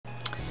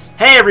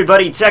Hey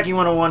everybody,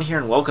 Tekking101 here,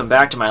 and welcome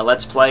back to my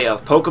Let's Play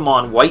of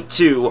Pokemon White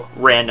 2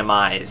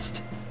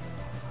 Randomized.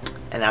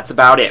 And that's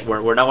about it.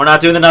 We're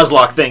not doing the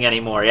Nuzlocke thing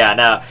anymore. Yeah,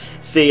 no.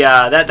 See,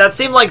 that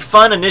seemed like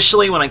fun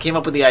initially when I came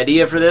up with the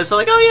idea for this. I'm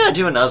like, oh yeah,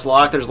 do a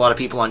Nuzlocke. There's a lot of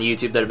people on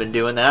YouTube that have been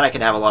doing that. I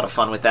could have a lot of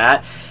fun with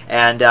that.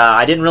 And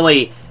I didn't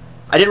really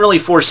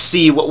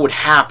foresee what would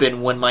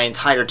happen when my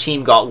entire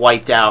team got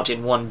wiped out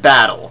in one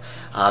battle.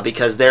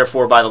 Because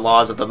therefore, by the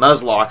laws of the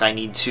Nuzlocke, I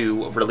need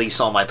to release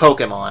all my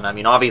Pokemon. I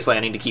mean, obviously I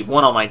need to keep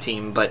one on my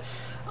team, but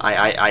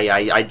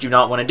I do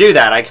not want to do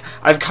that.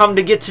 I've come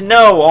to get to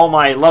know all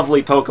my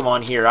lovely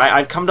Pokemon here.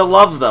 I've come to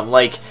love them.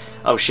 Like,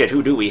 oh shit,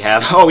 who do we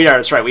have? Oh yeah,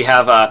 that's right. We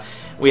have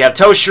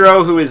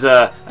Toshiro, who is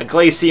a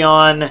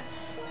Glaceon,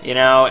 you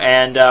know,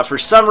 and for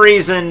some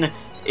reason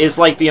is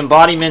like the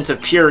embodiment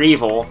of pure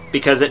evil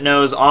because it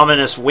knows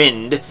Ominous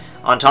Wind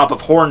on top of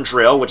Horn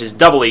Drill, which is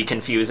doubly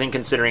confusing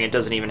considering it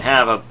doesn't even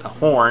have a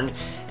horn.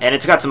 And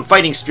it's got some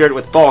Fighting Spirit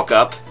with Bulk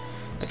Up.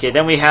 Okay,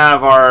 then we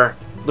have our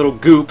little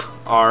Goop,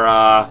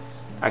 our,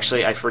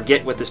 actually, I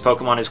forget what this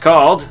Pokemon is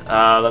called.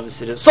 Let me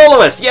see this.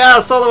 Soloist! Yeah,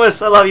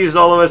 Soloist! I love you,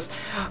 Soloist!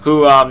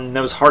 Who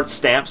knows Heart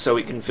Stamp, so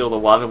we can feel the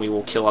love, and we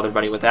will kill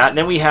everybody with that. And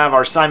then we have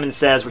our Simon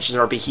Says, which is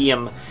our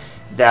Behemoth,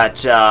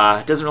 that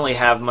doesn't really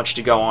have much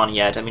to go on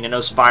yet. I mean, it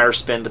knows Fire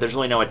Spin, but there's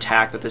really no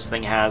attack that this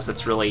thing has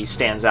that's really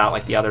stands out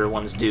like the other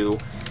ones do.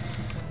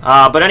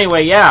 But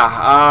anyway,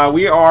 yeah,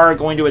 we are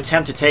going to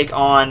attempt to take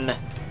on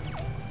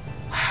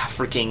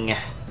freaking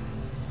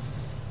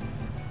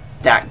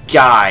that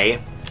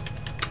guy.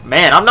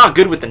 Man, I'm not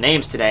good with the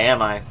names today, am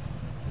I?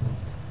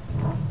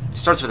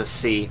 Starts with a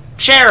C.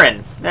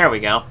 Cheren! There we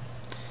go.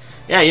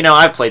 Yeah, you know,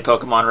 I've played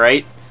Pokemon,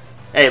 right?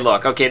 Hey,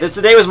 look, okay,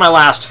 today was my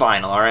last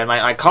final, alright?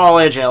 My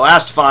college,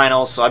 last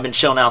final, so I've been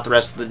chilling out the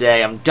rest of the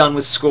day. I'm done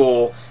with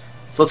school.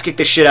 So let's kick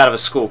this shit out of a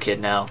school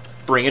kid now.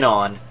 Bring it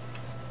on.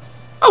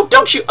 Oh,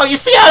 don't you... Oh, you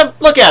see Adam?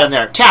 Look at him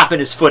there, tapping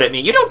his foot at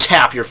me. You don't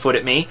tap your foot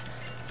at me.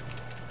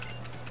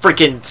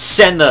 Freaking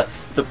send the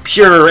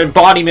pure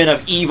embodiment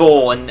of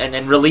evil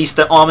and release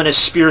the ominous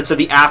spirits of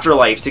the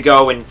afterlife to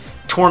go and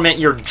torment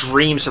your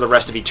dreams for the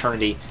rest of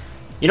eternity.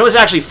 You know what's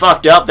actually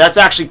fucked up? That's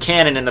actually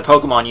canon in the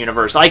Pokemon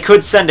universe. I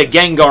could send a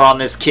Gengar on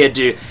this kid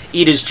to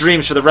eat his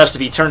dreams for the rest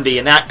of eternity,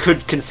 and that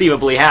could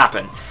conceivably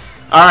happen.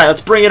 Alright, let's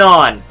bring it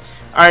on.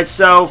 Alright,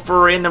 so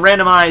in the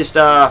randomized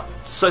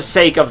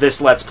sake of this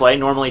Let's Play,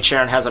 normally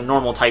Cheren has a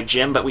normal type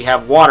gym, but we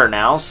have water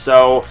now,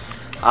 so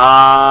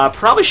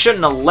probably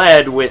shouldn't have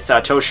led with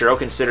Toshiro,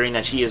 considering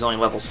that he is only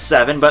level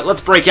 7, but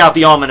let's break out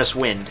the Ominous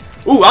Wind.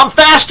 Ooh, I'm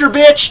faster,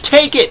 bitch!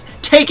 Take it!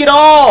 Take it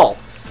all!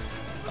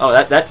 Oh,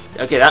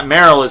 okay, that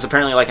Meryl is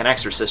apparently like an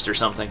exorcist or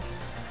something.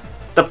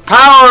 The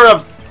power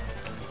of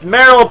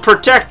Meryl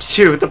protects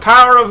you. The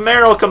power of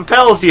Meryl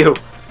compels you.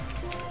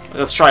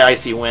 Let's try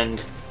Icy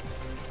Wind.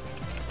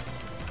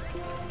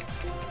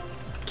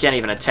 Can't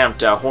even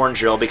attempt Horn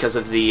Drill because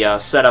of the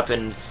setup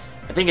in...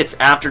 I think it's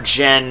after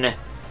Gen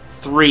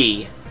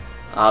 3.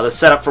 The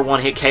setup for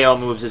one-hit KO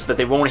moves is that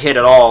they won't hit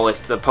at all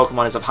if the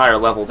Pokemon is of higher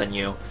level than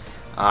you.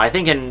 I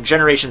think in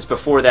generations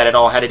before that, it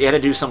had to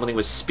do something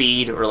with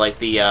speed or like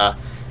the...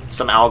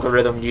 some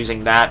algorithm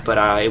using that, but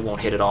it won't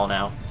hit at all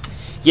now.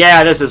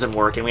 Yeah, this isn't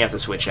working. We have to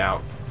switch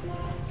out.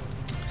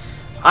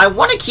 I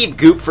want to keep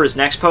Goop for his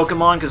next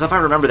Pokemon, because if I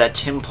remember, that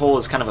Timpole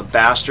is kind of a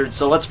bastard,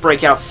 so let's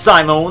break out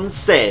Simone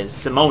Says.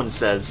 Simone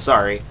Says,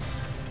 sorry.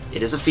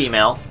 It is a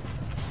female.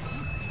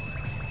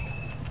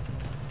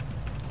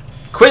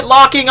 Quit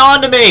locking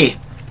onto me!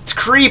 It's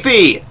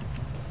creepy!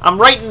 I'm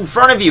right in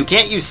front of you.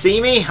 Can't you see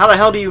me? How the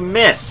hell do you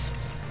miss?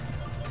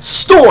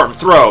 Storm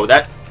Throw!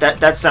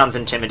 That sounds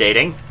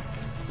intimidating.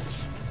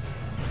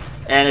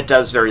 And it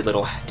does very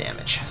little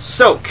damage.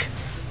 Soak.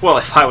 Well,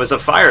 if I was a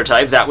fire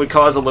type, that would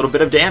cause a little bit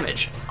of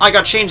damage. I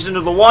got changed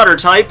into the water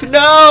type.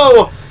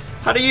 No!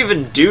 How do you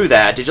even do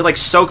that? Did you, like,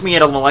 soak me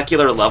at a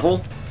molecular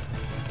level?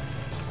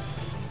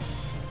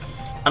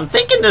 I'm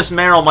thinking this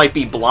Meryl might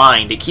be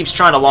blind. It keeps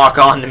trying to lock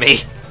on to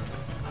me.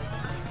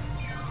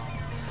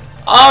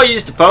 Oh, you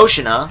used a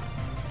potion, huh?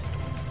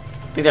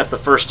 I think that's the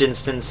first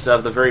instance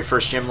of the very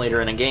first gym leader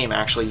in a game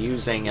actually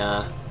using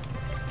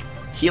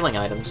healing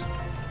items.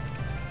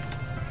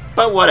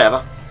 But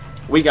whatever.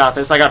 We got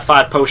this. I got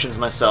 5 potions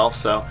myself,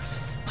 so...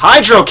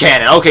 Hydro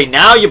Cannon! Okay,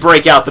 now you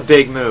break out the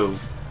big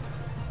move.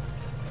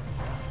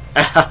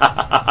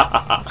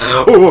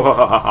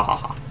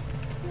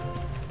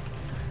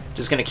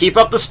 Just gonna keep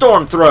up the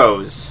storm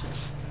throws.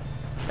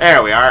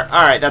 There we are.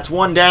 Alright, that's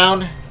 1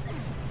 down.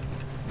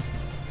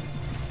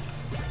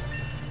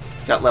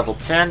 Got level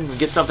 10. We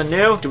get something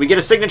new. Did we get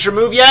a signature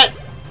move yet?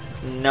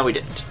 No, we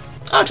didn't.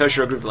 Oh,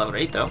 Toshiro grew to level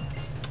 8, though.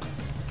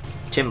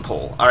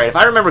 Timpole. Alright, if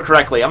I remember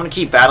correctly, I'm going to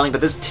keep battling,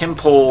 but this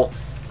Timpole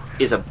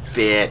is a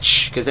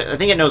bitch. Because I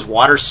think it knows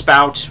Water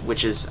Spout,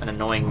 which is an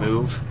annoying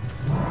move.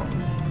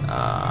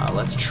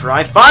 Let's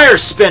try Fire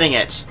Spinning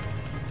it!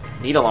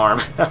 Needle Arm.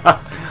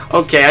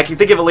 Okay, I can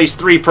think of at least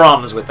 3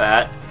 problems with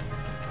that.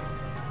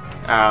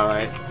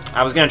 Alright.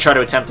 I was going to try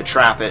to attempt to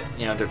trap it,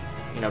 to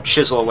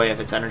chisel away of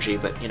its energy,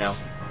 but,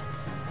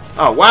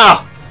 Oh,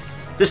 wow!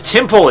 This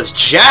Timpole is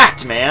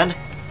jacked, man!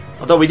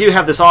 Although we do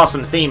have this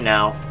awesome theme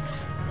now.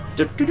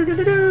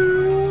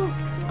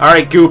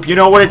 Alright, Goop, you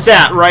know what it's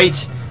at,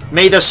 right?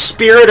 May the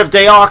spirit of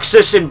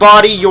Deoxys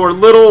embody your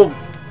little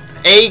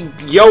egg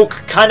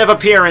yolk kind of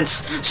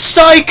appearance.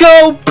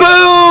 Psycho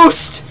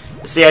Boost!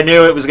 See, I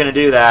knew it was going to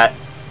do that.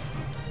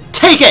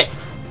 Take it!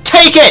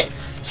 Take it!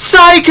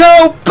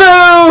 Psycho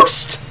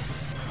Boost!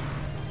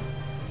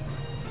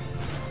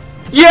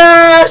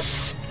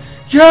 Yes!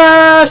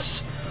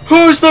 Yes!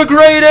 Who's the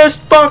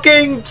greatest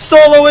fucking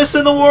soloist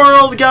in the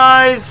world,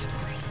 guys?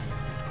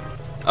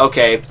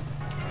 Okay.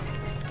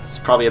 It's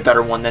probably a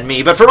better one than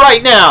me, but for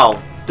right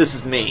now, this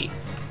is me.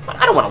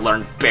 I don't want to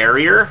learn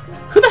Barrier.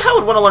 Who the hell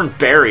would want to learn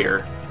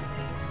Barrier?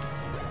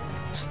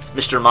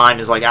 Mr. Mime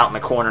is like out in the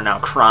corner now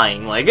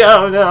crying, like,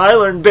 oh no, I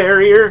learned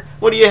Barrier.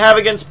 What do you have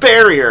against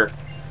Barrier?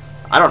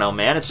 I don't know,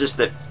 man. It's just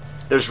that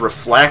there's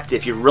Reflect,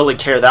 if you really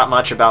care that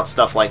much about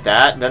stuff like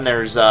that. Then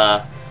there's,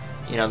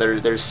 you know,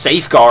 there's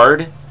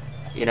Safeguard,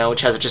 you know,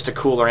 which has just a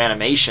cooler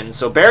animation.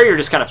 So Barrier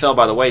just kind of fell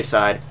by the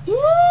wayside.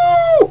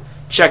 Woo!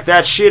 Check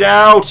that shit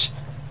out!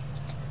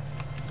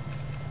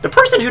 The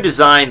person who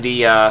designed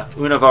the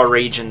Unova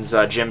Regions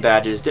gym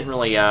badges didn't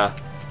really,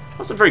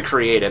 wasn't very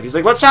creative. He's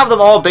like, let's have them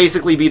all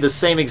basically be the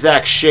same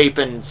exact shape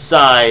and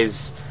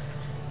size,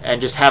 and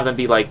just have them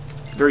be, like,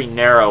 very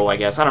narrow, I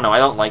guess. I don't know, I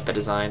don't like the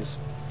designs.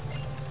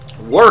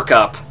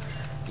 Workup.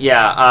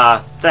 Yeah,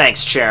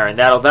 thanks, Cheren.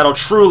 That'll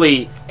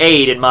truly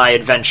aid in my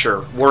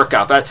adventure.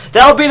 Workup.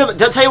 That'll be the...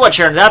 I'll tell you what,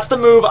 Cheren, that's the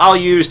move I'll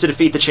use to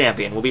defeat the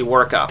champion. Will be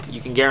Workup.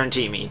 You can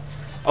guarantee me.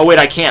 Oh, wait,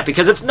 I can't,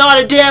 because it's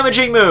not a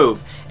damaging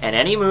move! And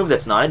any move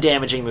that's not a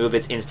damaging move,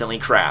 it's instantly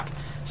crap.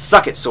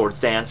 Suck it, Swords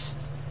Dance.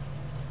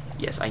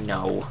 Yes, I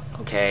know.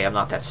 Okay, I'm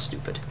not that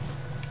stupid.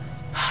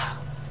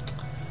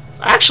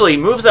 Actually,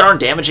 moves that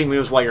aren't damaging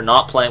moves while you're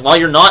not playing, while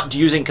you're not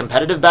using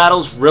competitive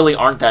battles, really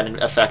aren't that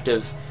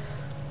effective.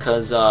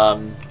 Because,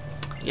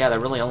 yeah, they're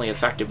really only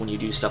effective when you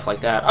do stuff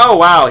like that. Oh,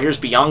 wow, here's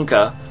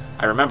Bianca.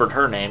 I remembered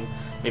her name.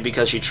 Maybe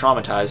because she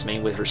traumatized me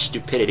with her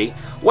stupidity.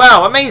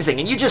 Wow, amazing!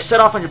 And you just set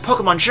off on your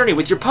Pokemon journey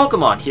with your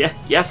Pokemon. Yeah,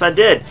 yes, I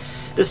did.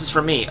 This is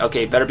for me.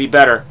 Okay, better be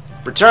better.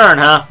 Return,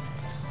 huh?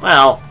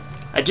 Well,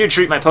 I do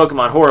treat my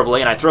Pokemon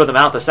horribly, and I throw them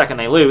out the second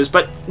they lose,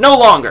 but no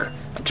longer.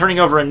 I'm turning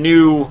over a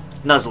new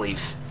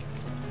Nuzleaf.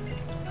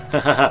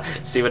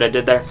 See what I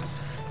did there?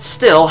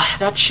 Still,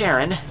 that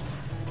Cheren.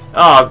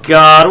 Oh,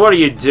 God, what are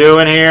you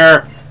doing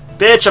here?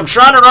 Bitch, I'm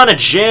trying to run a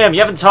gym.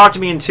 You haven't talked to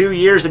me in 2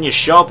 years, and you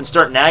show up and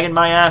start nagging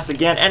my ass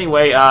again.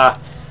 Anyway,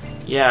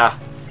 yeah.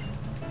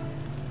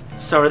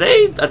 So are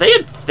they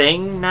a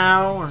thing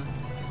now?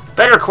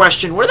 Better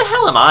question, where the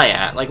hell am I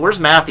at? Like, where's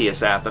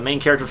Matthias at, the main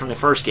character from the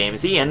first game?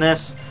 Is he in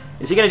this?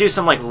 Is he going to do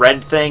some, like,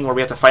 red thing where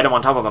we have to fight him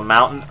on top of a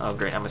mountain? Oh,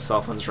 great, now my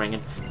cell phone's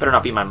ringing. Better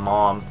not be my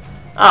mom.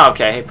 Oh,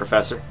 okay, hey,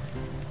 Professor.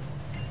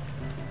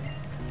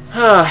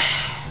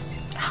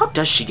 How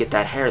does she get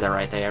that hair there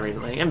right there?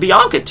 And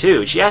Bianca,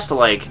 too. She has to,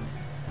 like...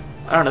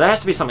 I don't know, there has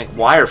to be some, like,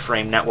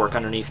 wireframe network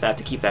underneath that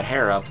to keep that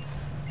hair up.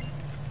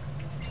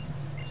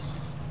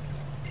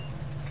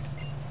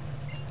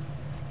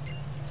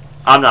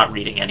 I'm not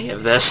reading any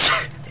of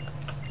this.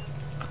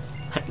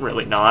 I'm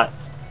really not.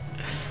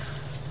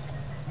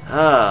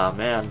 Oh,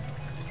 man.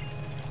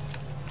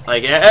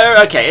 Like,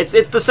 okay,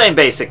 it's the same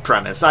basic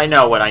premise. I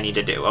know what I need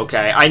to do,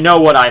 okay? I know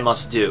what I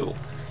must do.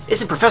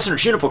 Isn't Professor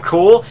Juniper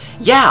cool?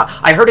 Yeah,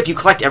 I heard if you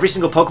collect every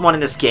single Pokemon in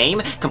this game,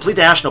 complete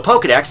the National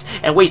Pokedex,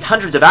 and waste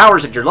hundreds of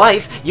hours of your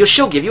life,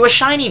 she'll give you a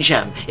shiny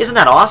gem. Isn't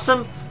that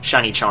awesome?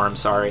 Shiny charm,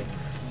 sorry.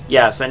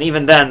 Yes, and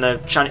even then,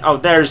 the shiny... Oh,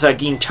 there's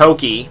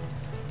Gintoki.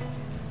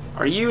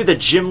 Are you the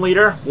gym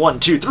leader? 1,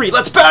 2, 3,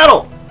 let's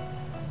battle!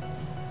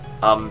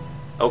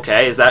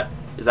 Okay, is that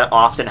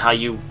often how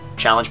you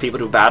challenge people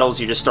to battles?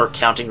 You just start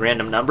counting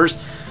random numbers?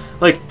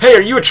 Like, hey,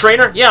 are you a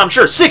trainer? Yeah, I'm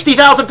sure.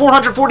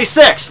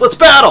 60,446! Let's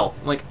battle!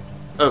 I'm like,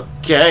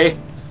 okay.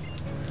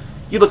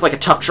 You look like a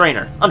tough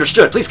trainer.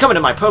 Understood. Please come into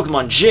my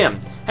Pokemon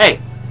gym. Hey,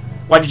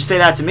 why did you say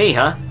that to me,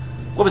 huh?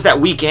 What was that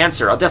weak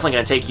answer? I'm definitely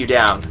going to take you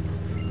down.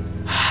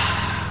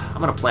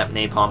 I'm going to plant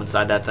napalm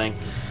inside that thing.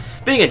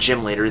 Being a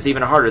gym leader is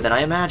even harder than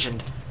I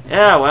imagined.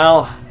 Yeah,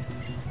 well,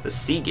 the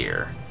Sea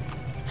Gear.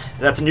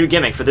 That's a new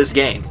gimmick for this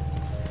game.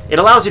 It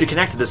allows you to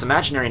connect to this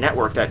imaginary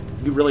network that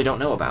you really don't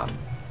know about.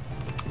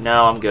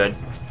 No, I'm good.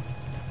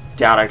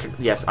 Doubt I could...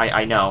 Yes,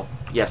 I know.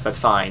 Yes, that's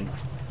fine.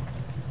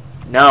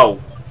 No.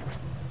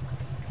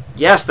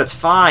 Yes, that's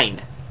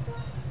fine.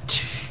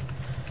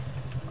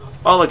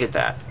 Oh, look at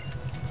that.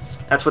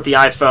 That's what the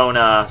iPhone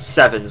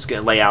 7's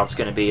layout's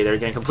going to be. They're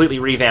going to completely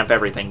revamp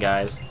everything,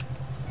 guys.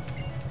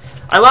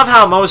 I love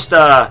how most,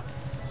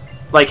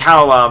 like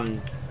how,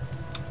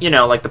 you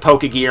know, like the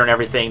Pokegear and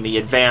everything, the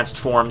advanced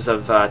forms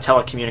of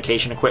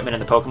telecommunication equipment in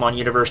the Pokemon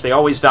universe, they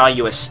always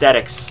value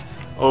aesthetics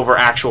over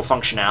actual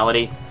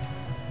functionality.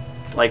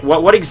 Like,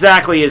 what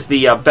exactly is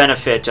the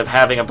benefit of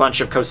having a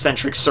bunch of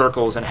concentric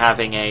circles and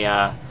having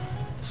a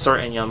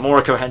certain, you know,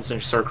 more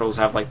concentric circles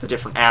have like the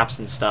different apps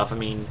and stuff? I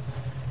mean,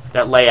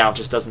 that layout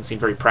just doesn't seem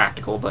very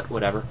practical, but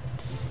whatever.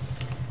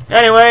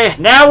 Anyway,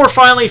 now we're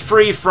finally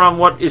free from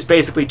what is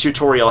basically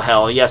tutorial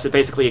hell. Yes, it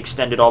basically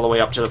extended all the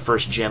way up to the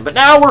first gym. But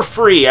now we're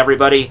free,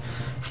 everybody.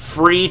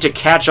 Free to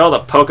catch all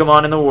the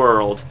Pokemon in the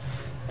world.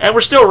 And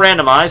we're still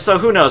randomized, so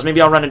who knows? Maybe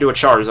I'll run into a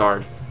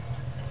Charizard.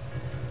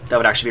 That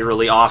would actually be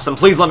really awesome.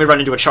 Please let me run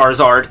into a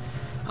Charizard.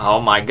 Oh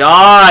my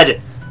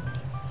god!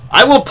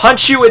 I will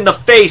punch you in the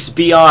face,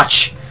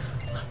 biatch.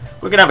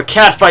 We're gonna have a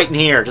cat fight in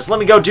here. Just let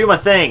me go do my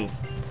thing.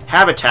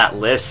 Habitat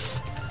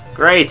lists.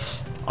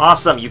 Great.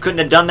 Awesome. You couldn't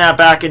have done that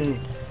back in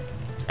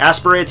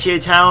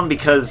Aspiratia Town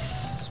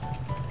because...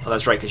 Oh,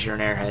 that's right, because you're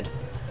an airhead.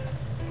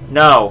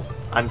 No,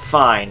 I'm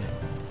fine.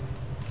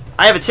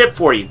 I have a tip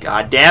for you,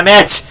 god damn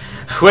it!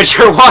 When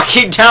you're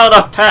walking down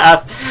a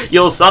path,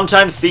 you'll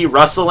sometimes see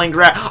rustling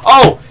grass.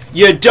 Oh!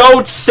 You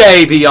don't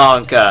say,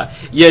 Bianca.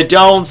 You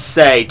don't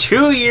say.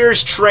 2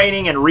 years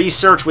training and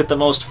research with the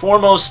most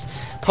foremost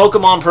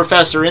Pokemon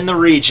professor in the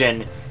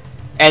region.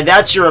 And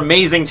that's your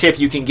amazing tip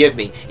you can give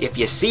me. If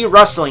you see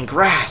rustling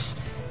grass,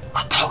 a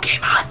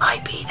Pokemon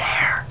might be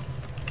there.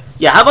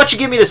 Yeah, how about you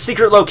give me the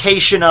secret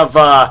location of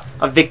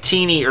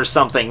Victini or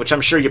something, which I'm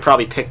sure you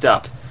probably picked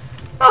up.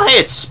 Oh, hey,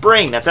 it's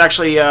spring. That's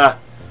actually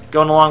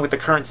going along with the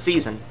current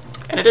season.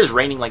 And it is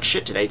raining like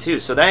shit today,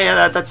 too. So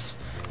that's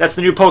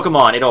the new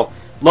Pokemon. It'll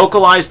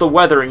localize the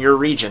weather in your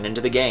region into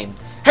the game.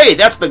 Hey,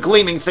 that's the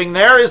gleaming thing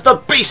there is the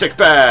basic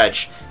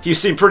badge. You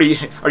seem pretty...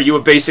 Are you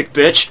a basic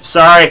bitch?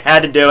 Sorry,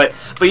 had to do it.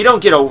 But you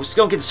don't get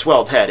a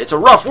swelled head. It's a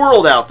rough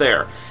world out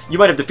there. You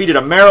might have defeated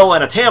a Marill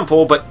and a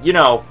Tampole, but, you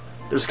know,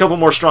 there's a couple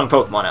more strong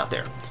Pokemon out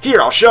there.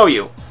 Here, I'll show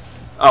you.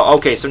 Oh,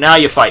 okay, so now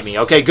you fight me.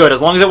 Okay, good,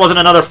 as long as it wasn't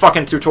another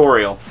fucking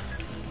tutorial.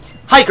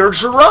 Hiker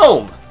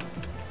Jerome!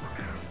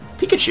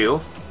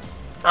 Pikachu?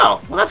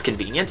 Oh, well that's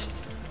convenient.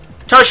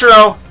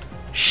 Toshiro,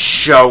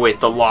 show it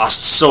the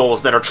lost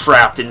souls that are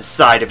trapped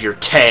inside of your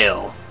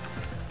tail.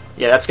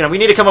 Yeah, that's gonna... We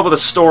need to come up with a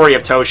story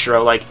of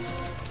Toshiro, like...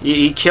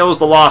 He kills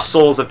the lost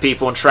souls of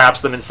people and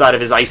traps them inside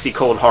of his icy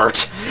cold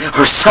heart.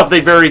 Or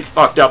something very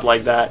fucked up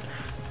like that.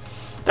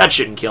 That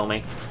shouldn't kill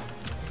me.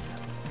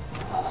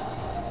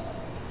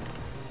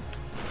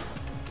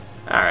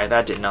 Alright,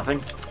 that did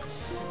nothing.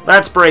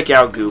 Let's break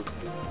out Goop.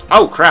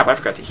 Oh, crap, I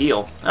forgot to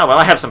heal. Oh, well,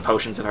 I have some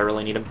potions if I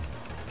really need them.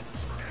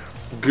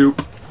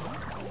 Goop.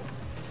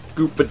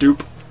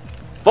 Goop-a-doop.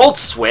 Volt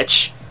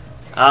Switch.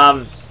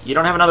 You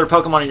don't have another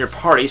Pokemon in your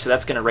party, so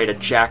that's going to rate a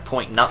Jack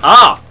Point.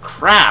 Oh,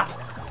 crap.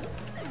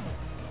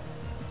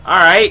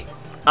 Alright.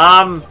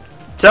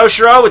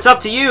 Toshiro, it's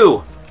up to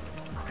you.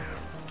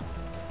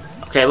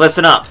 Okay,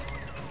 listen up.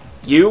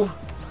 You're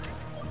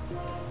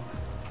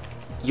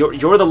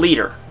the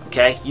leader,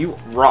 okay? You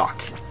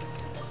rock.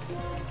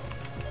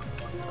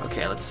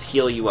 Okay, let's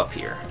heal you up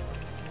here.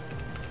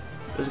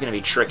 This is going to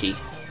be tricky.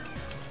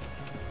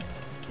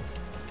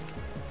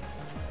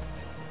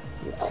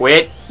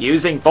 Quit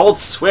using Volt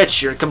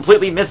Switch. You're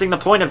completely missing the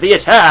point of the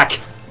attack.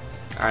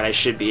 Alright, I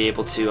should be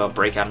able to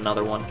break out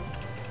another one.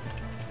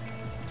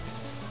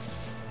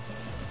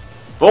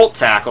 Volt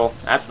Tackle.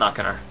 That's not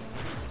gonna...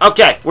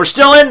 Okay, we're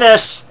still in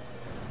this.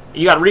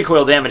 You got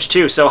recoil damage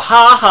too, so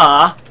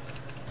ha-ha.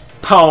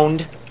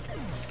 Pwned.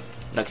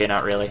 Okay,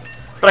 not really.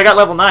 But I got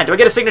level 9. Do I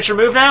get a signature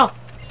move now?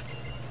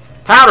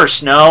 Powder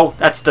Snow.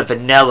 That's the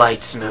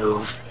Vanillites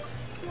move.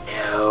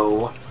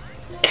 No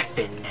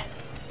effing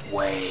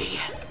way.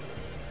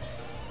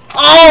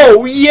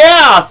 Oh,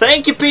 yeah!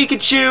 Thank you,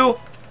 Pikachu!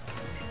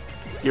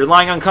 You're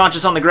lying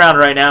unconscious on the ground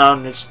right now,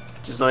 and it's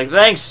just like,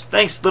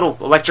 thanks, little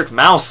electric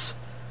mouse.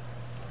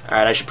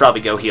 Alright, I should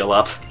probably go heal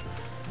up.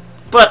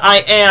 But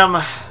I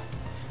am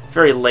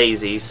very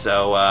lazy,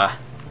 so,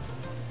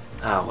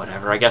 oh,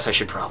 whatever. I guess I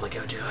should probably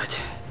go do it.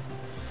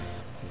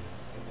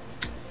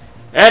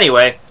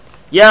 Anyway,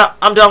 yeah,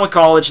 I'm done with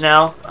college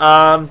now.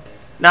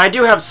 Now, I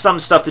do have some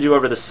stuff to do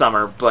over the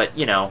summer, but,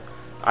 you know,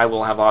 I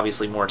will have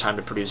obviously more time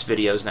to produce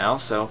videos now,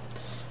 so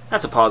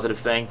that's a positive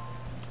thing.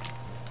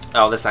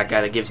 Oh, that's that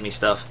guy that gives me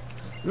stuff.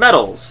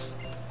 Medals.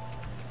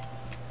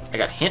 I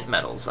got hint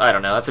medals. I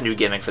don't know. That's a new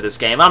gimmick for this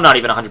game. I'm not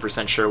even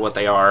 100% sure what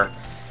they are.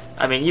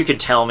 I mean, you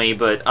could tell me,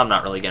 but I'm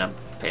not really going to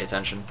pay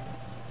attention.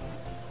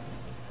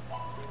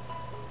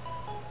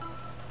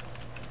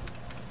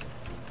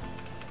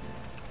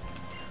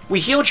 We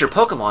healed your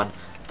Pokemon,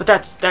 but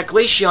that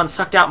Glaceon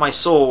sucked out my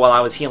soul while I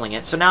was healing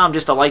it, so now I'm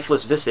just a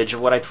lifeless visage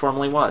of what I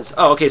formerly was.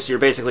 Oh, okay, so you're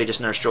basically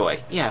just Nurse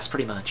Joy. Yes,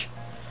 pretty much.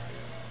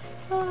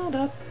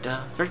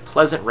 Very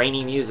pleasant,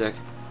 rainy music.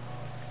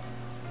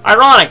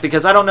 Ironic,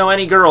 because I don't know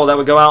any girl that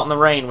would go out in the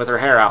rain with her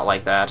hair out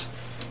like that.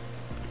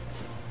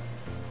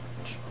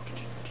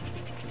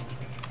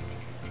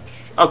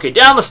 Okay,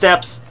 down the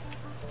steps.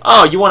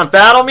 Oh, you want to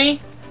battle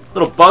me?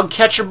 Little bug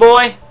catcher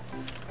boy?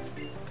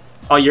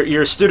 Oh,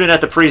 you're a student at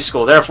the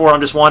preschool, therefore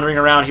I'm just wandering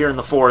around here in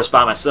the forest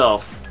by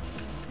myself.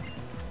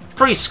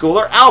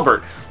 Preschooler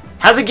Albert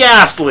has a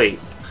Ghastly.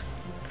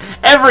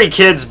 Every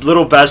kid's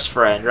little best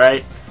friend,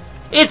 right?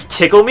 It's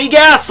Tickle Me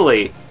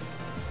Ghastly.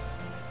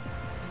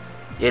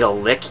 It'll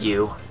lick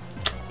you.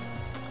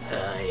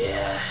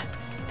 Yeah.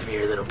 Come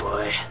here, little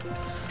boy.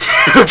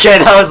 Okay,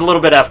 that was a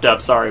little bit effed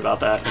up. Sorry about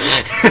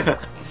that.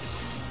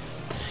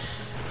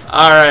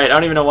 Alright, I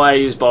don't even know why I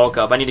use bulk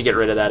up. I need to get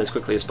rid of that as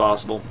quickly as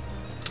possible.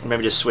 Or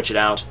maybe just switch it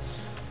out.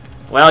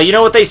 Well, you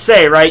know what they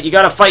say, right? You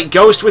gotta fight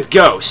ghost with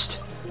ghost.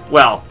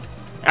 Well,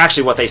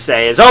 actually what they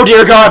say is, oh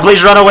dear God,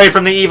 please run away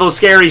from the evil,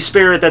 scary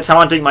spirit that's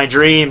haunting my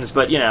dreams.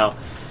 But, you know,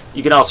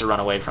 you can also run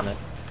away from it.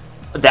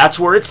 That's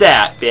where it's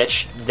at,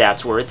 bitch.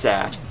 That's where it's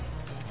at.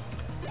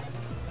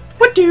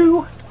 What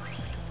do?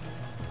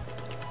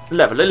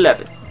 Level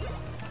 11.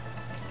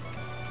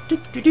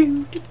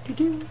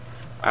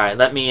 Alright,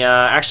 let me,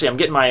 actually, I'm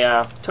getting my,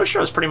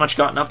 Toshiro's pretty much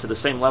gotten up to the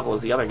same level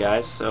as the other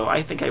guys, so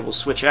I think I will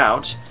switch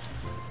out.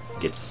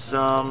 Get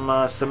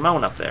some,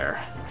 Simone up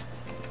there.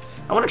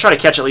 I want to try to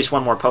catch at least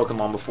one more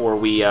Pokemon before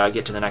we,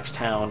 get to the next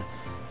town.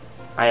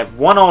 I have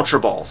one Ultra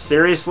Ball.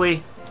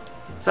 Seriously?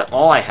 Is that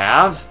all I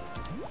have?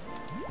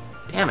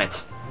 Damn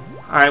it.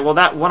 Alright, well,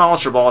 that one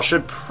Ultra Ball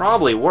should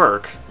probably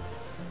work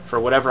for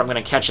whatever I'm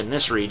going to catch in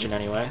this region,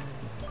 anyway.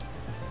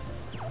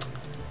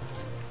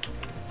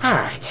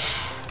 Alright.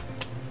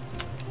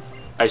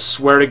 I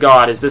swear to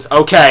God, is this...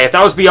 Okay, if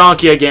that was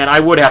Bianchi again, I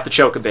would have to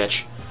choke a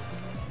bitch.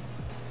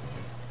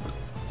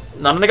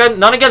 None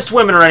against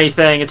women or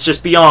anything, it's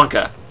just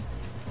Bianca.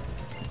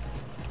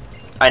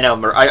 I know,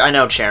 I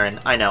know,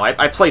 Cheren. I know.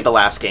 I played the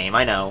last game,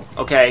 I know.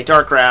 Okay,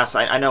 Dark Grass,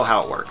 I know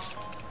how it works.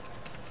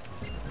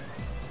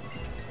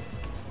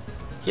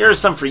 Here's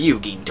some for you,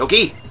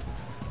 Gintoki.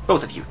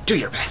 Both of you, do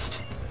your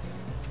best.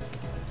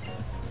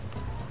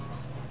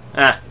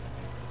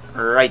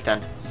 Right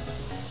then.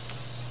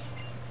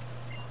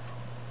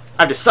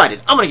 I've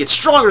decided I'm going to get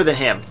stronger than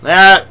him.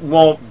 That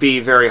won't be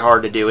very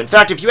hard to do. In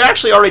fact, if you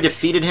actually already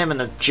defeated him in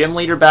the gym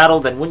leader battle,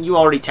 then wouldn't you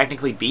already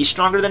technically be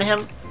stronger than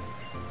him?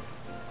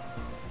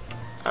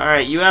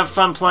 Alright, you have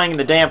fun playing in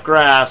the damp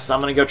grass. I'm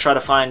going to go try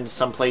to find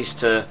some place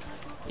to,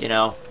 you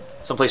know,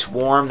 someplace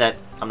warm that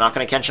I'm not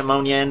going to catch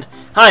ammonia in.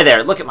 Hi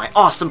there, look at my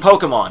awesome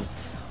Pokemon.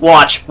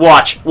 Watch,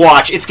 watch,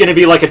 watch. It's going to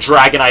be like a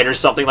Dragonite or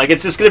something. Like,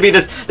 it's just going to be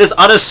this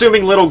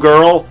unassuming little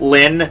girl,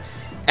 Lynn,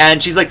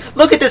 and she's like,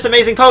 look at this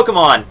amazing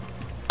Pokemon.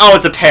 Oh,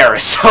 it's a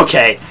Paris.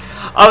 Okay.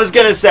 I was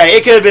going to say,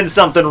 it could have been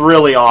something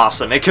really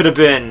awesome. It could have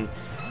been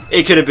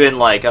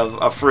like a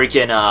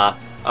freaking,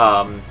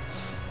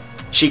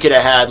 she could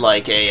have had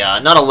like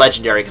a, not a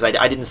legendary, because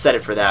I didn't set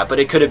it for that, but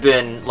it could have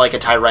been like a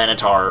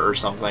Tyranitar or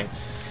something.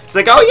 It's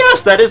like, oh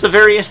yes, that is a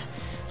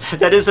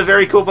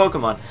very cool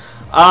Pokemon.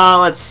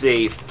 Let's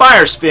see.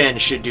 Fire Spin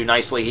should do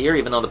nicely here,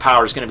 even though the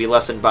power is going to be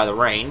lessened by the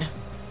rain.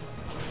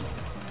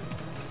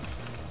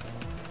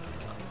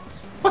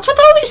 What's with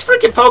all these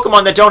freaking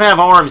Pokemon that don't have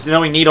arms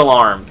knowing Needle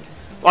Arm?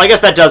 Well, I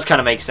guess that does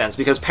kind of make sense,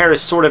 because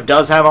Paris sort of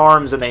does have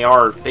arms, and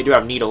they do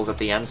have needles at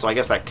the end, so I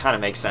guess that kind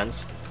of makes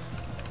sense.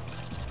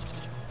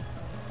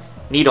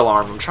 Needle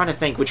Arm. I'm trying to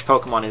think which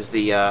Pokemon is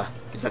the,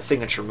 is that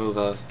signature move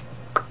of.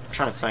 I'm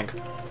trying to think.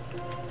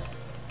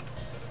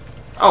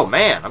 Oh,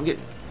 man, I'm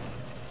getting...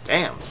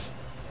 Damn.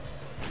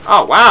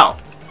 Oh, wow.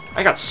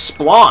 I got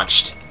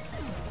splaunched.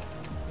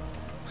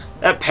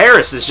 That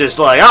Paris is just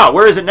like, oh,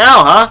 where is it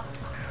now, huh?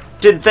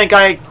 Didn't think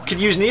I could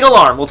use Needle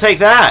Arm. We'll take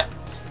that.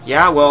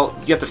 Yeah, well,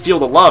 you have to feel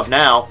the love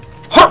now.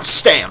 Heart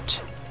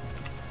stamped!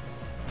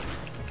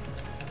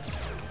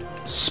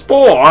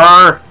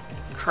 Spore!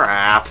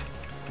 Crap.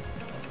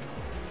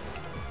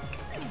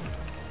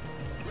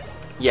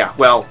 Yeah,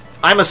 well,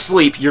 I'm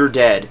asleep, you're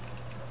dead.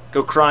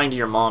 Go crying to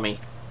your mommy.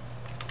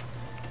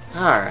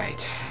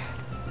 Alright.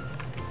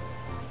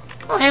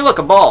 Oh, hey, look,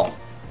 a ball.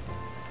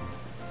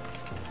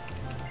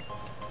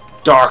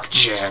 Dark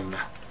Gem.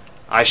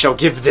 I shall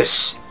give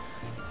this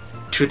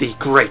to the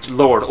great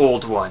Lord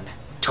Old One,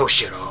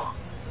 Toshiro.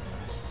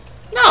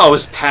 No, it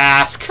was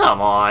pass. Come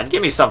on,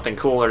 give me something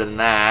cooler than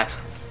that.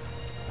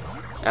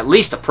 At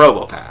least a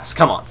Probopass.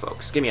 Come on,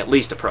 folks. Give me at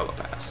least a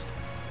Probopass.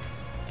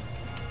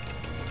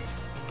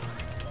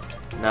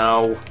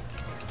 No.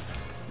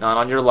 Not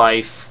on your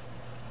life.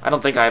 I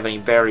don't think I have any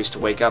berries to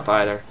wake up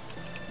either.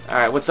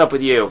 Alright, what's up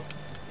with you?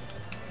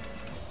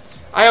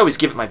 I always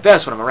give it my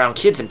best when I'm around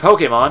kids and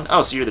Pokemon.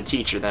 Oh, so you're the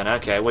teacher then.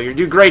 Okay, well, you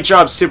do a great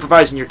job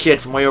supervising your kid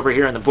from way over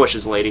here in the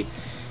bushes, lady.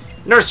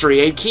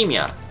 Nursery aid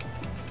Kimia.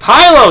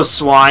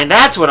 Piloswine,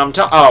 that's what I'm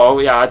talking... Oh,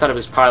 yeah, I thought it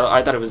was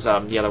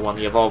the other one,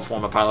 the evolved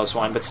form of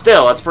Piloswine. But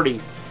still, that's pretty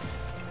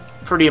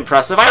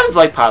impressive. I always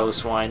like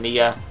Piloswine.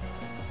 The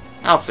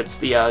outfits,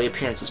 the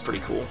appearance is pretty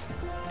cool.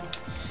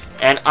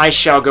 And I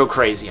shall go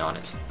crazy on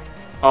it.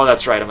 Oh,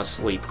 that's right, I'm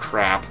asleep.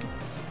 Crap.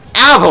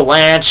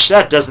 Avalanche!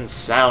 That doesn't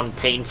sound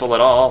painful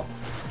at all.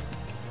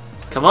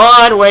 Come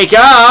on, wake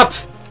up!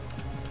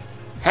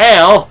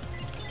 Hail!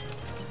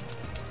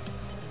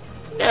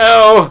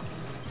 No!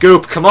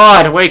 Goop, come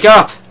on, wake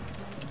up!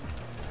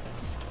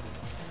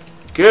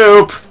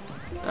 Goop!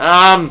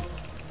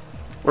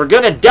 We're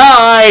gonna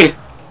die!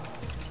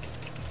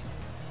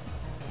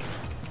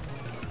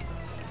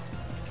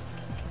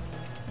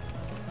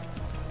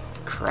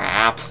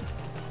 Crap.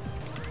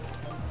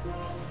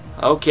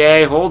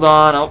 Okay, hold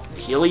on, I'll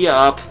heal you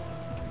up.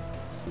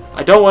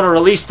 I don't want to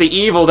release the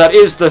evil that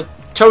is the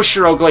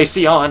Toshiro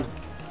Glaceon.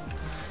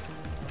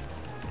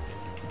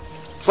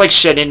 It's like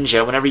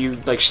Shedinja. Whenever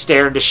you like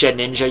stare into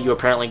Shedinja, you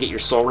apparently get your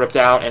soul ripped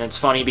out, and it's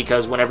funny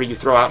because whenever you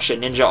throw out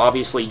Shedinja,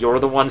 obviously you're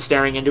the one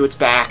staring into its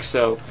back.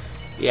 So,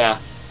 yeah.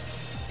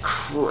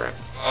 Crap.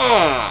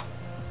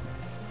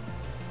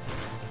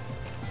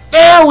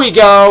 There we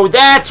go.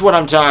 That's what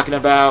I'm talking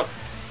about.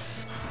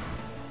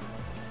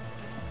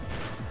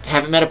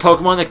 Haven't met a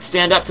Pokemon that can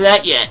stand up to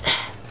that yet.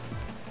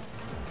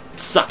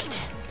 Suck it.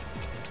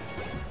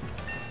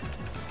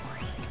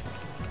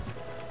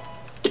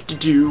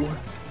 Do.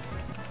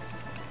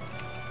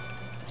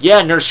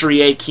 Yeah,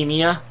 Nursery Aid,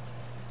 Kimia.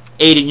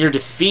 Aid in your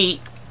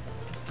defeat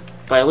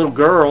by a little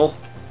girl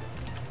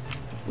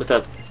with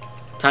a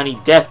tiny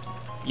death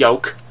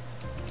yolk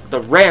with a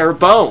rare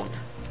bone.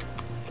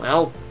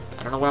 Well,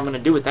 I don't know what I'm going to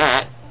do with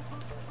that.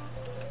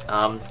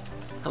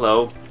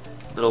 Hello,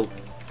 little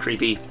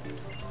creepy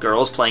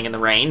girls playing in the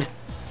rain.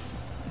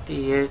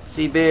 The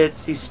itsy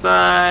bitsy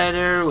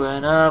spider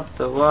went up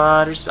the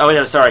water spout. Oh,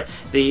 no, sorry.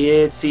 The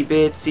itsy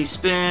bitsy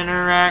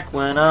spinnerack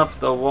went up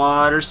the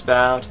water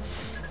spout.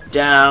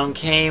 Down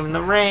came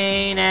the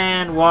rain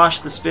and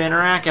washed the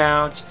spinnerack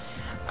out.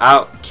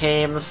 Out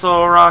came the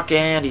Solrock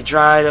and he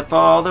dried up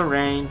all the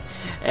rain.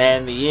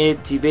 And the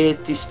itsy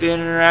bitsy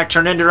spinnerack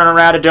turned into an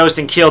Rattadose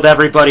and killed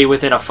everybody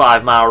within a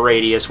 5-mile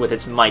radius with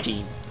its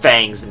mighty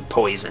fangs and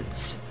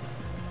poisons.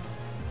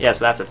 Yes,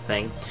 that's a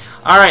thing.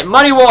 Alright,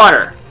 Muddy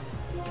Water.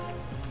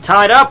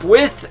 Tied up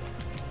with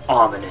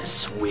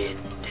Ominous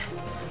Wind.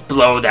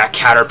 Blow that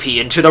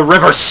Caterpie into the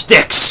river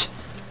Styx!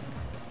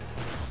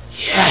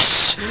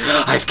 Yes!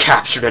 I've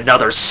captured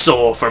another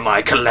soul for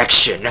my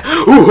collection!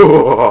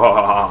 Ooh!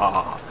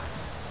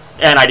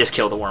 And I just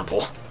kill the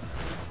Wurmple.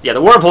 Yeah,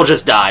 the Wurmple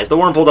just dies. The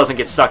Wurmple doesn't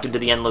get sucked into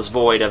the endless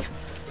void of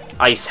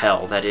ice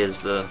hell that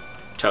is the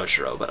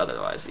Toshiro, but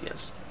otherwise he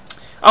is.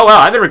 Oh wow,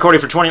 I've been recording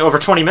for over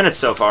 20 minutes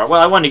so far.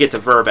 Well, I wanted to get to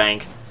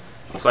Verbank,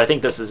 so I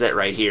think this is it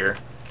right here.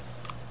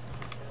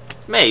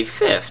 May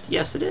 5th.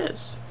 Yes, it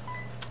is.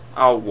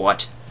 Oh,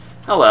 what?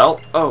 Hello.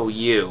 Oh,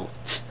 you.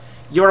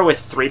 You're with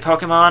 3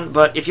 Pokemon,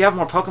 but if you have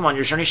more Pokemon,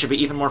 your journey should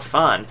be even more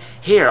fun.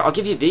 Here, I'll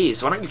give you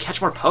these. Why don't you catch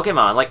more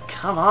Pokemon? Like,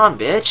 come on,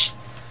 bitch.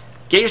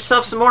 Get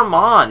yourself some more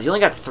Mons. You only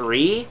got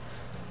 3?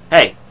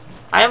 Hey,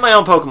 I have my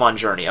own Pokemon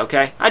journey,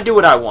 okay? I do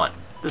what I want.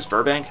 This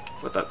Verbank?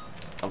 What the...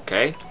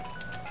 Okay.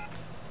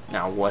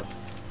 Now what?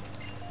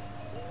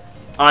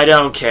 I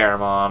don't care,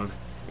 Mom.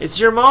 It's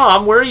your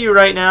mom. Where are you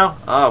right now?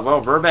 Oh,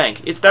 well,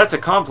 Verbank. That's a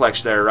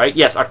complex there, right?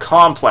 Yes, a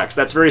complex.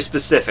 That's very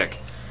specific.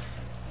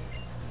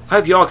 I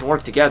hope you all can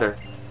work together.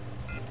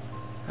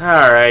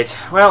 Alright.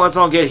 Well, let's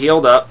all get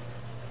healed up.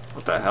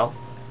 What the hell?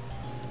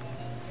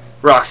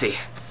 Roxy,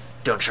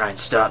 don't try and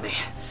stop me.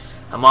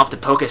 I'm off to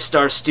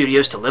Pokestar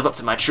Studios to live up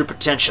to my true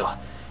potential.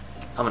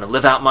 I'm gonna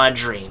live out my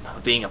dream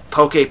of being a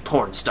Poke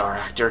porn star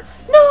actor.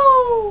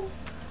 No!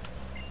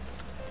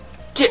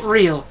 Get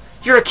real.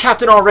 You're a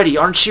captain already,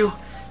 aren't you?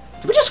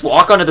 Did we just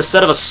walk onto the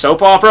set of a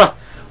soap opera?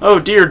 Oh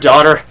dear,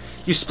 daughter.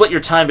 You split your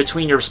time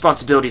between your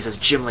responsibilities as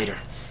gym leader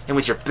and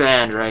with your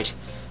band, right?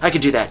 I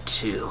could do that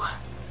too.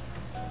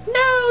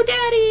 No,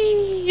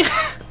 Daddy!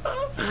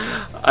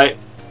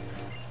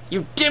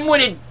 You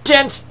dim-witted,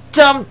 dense,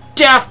 dumb,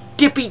 daft,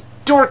 dippy,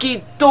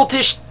 dorky,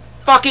 doltish,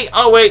 fucking...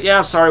 Oh, wait,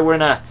 yeah, sorry, we're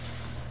in a...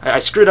 I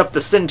screwed up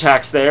the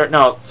syntax there.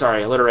 No,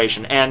 sorry,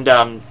 alliteration. And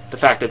the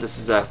fact that this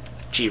is a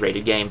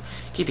G-rated game,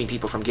 keeping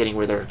people from getting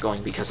where they're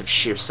going because of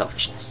sheer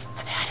selfishness.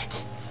 I've had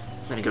it.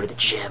 I'm gonna go to the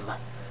gym.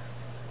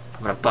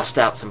 I'm gonna bust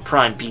out some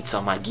prime beats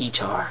on my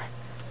guitar.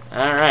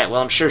 Alright,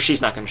 well, I'm sure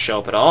she's not gonna show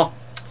up at all.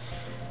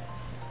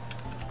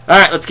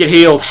 Alright, let's get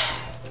healed.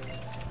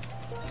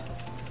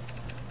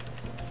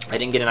 I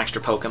didn't get an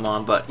extra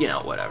Pokemon, but, you know,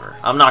 whatever.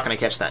 I'm not gonna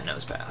catch that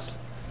Nosepass.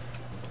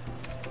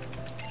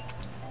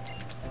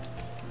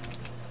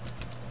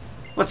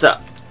 What's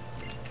up?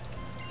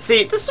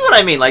 See, this is what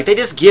I mean. Like, they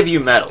just give you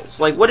medals.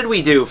 Like, what did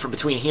we do for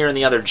between here and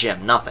the other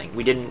gym? Nothing.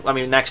 We didn't... I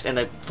mean, next in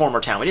the former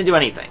town, we didn't do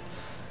anything.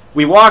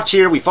 We walked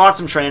here, we fought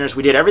some trainers,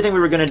 we did everything we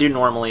were going to do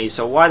normally,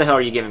 so why the hell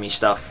are you giving me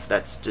stuff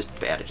that's just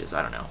bandages?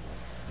 I don't know.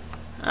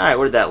 Alright,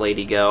 where'd that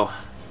lady go?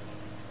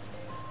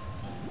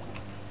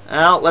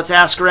 Well, let's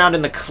ask around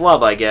in the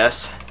club, I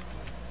guess.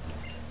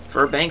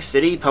 Burbank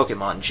City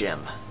Pokemon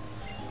Gym.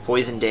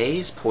 Poison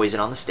days, poison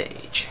on the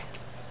stage.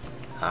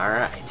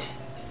 Alright.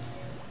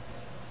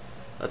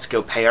 Let's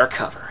go pay our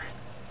cover.